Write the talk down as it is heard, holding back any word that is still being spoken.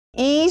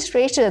E's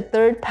raised to the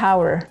third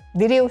power,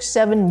 video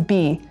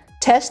 7b,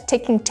 test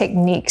taking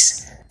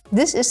techniques.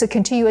 This is the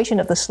continuation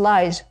of the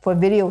slides for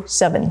video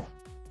 7.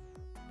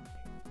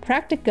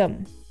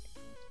 Practicum.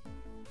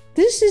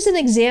 This is an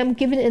exam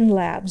given in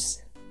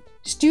labs.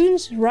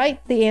 Students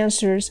write the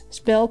answers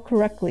spelled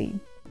correctly.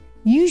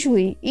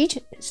 Usually, each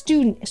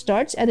student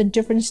starts at a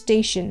different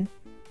station,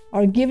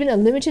 are given a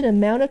limited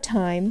amount of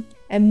time,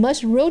 and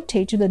must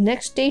rotate to the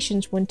next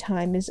stations when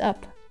time is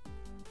up.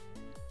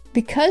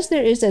 Because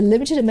there is a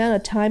limited amount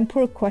of time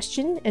per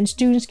question and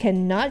students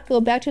cannot go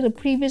back to the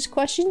previous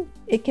question,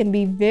 it can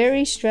be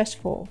very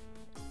stressful.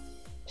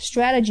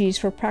 Strategies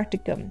for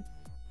practicum.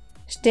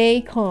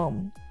 Stay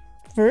calm.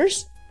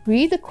 First,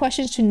 read the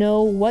questions to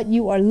know what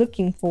you are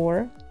looking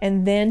for,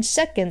 and then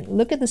second,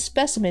 look at the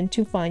specimen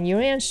to find your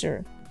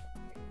answer.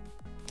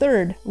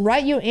 Third,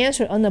 write your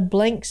answer on the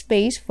blank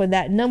space for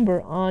that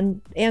number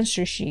on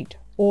answer sheet,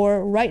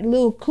 or write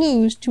little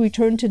clues to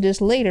return to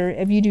this later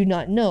if you do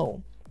not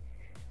know.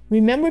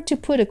 Remember to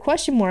put a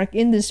question mark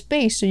in this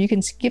space so you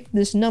can skip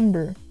this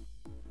number.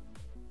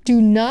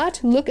 Do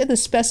not look at the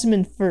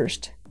specimen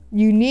first.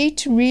 You need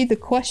to read the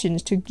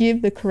questions to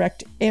give the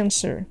correct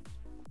answer.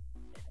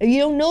 If you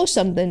don't know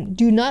something,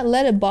 do not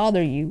let it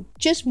bother you.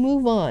 Just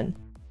move on.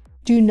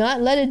 Do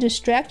not let it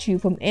distract you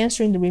from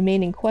answering the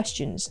remaining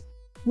questions,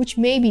 which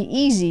may be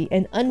easy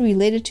and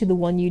unrelated to the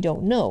one you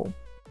don't know.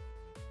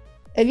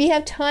 If you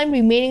have time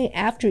remaining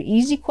after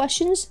easy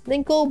questions,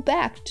 then go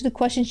back to the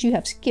questions you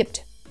have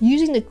skipped,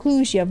 using the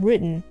clues you have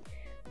written.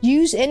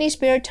 Use any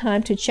spare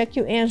time to check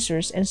your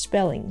answers and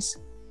spellings.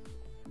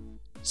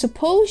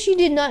 Suppose you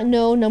did not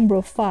know number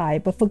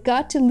 5 but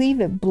forgot to leave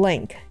it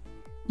blank.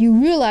 You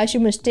realize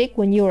your mistake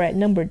when you are at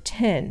number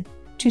 10.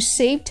 To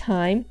save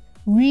time,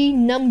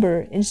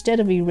 renumber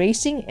instead of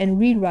erasing and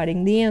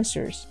rewriting the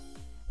answers.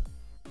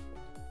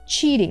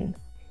 Cheating.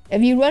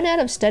 If you run out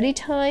of study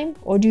time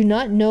or do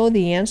not know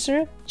the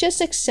answer,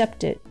 just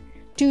accept it.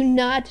 Do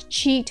not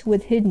cheat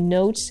with hidden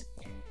notes.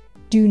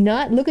 Do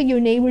not look at your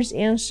neighbor's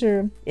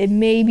answer. It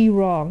may be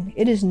wrong.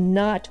 It is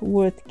not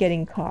worth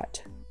getting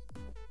caught.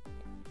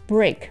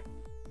 Break.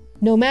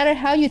 No matter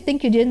how you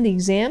think you did in the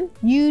exam,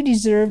 you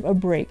deserve a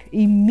break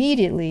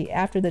immediately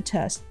after the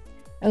test.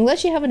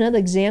 Unless you have another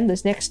exam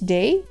this next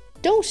day,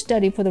 don't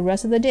study for the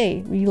rest of the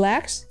day.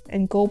 Relax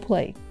and go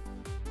play.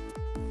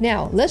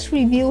 Now, let's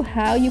review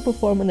how you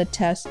perform on the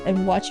test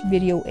and watch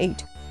video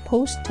 8,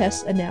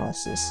 post-test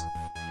analysis.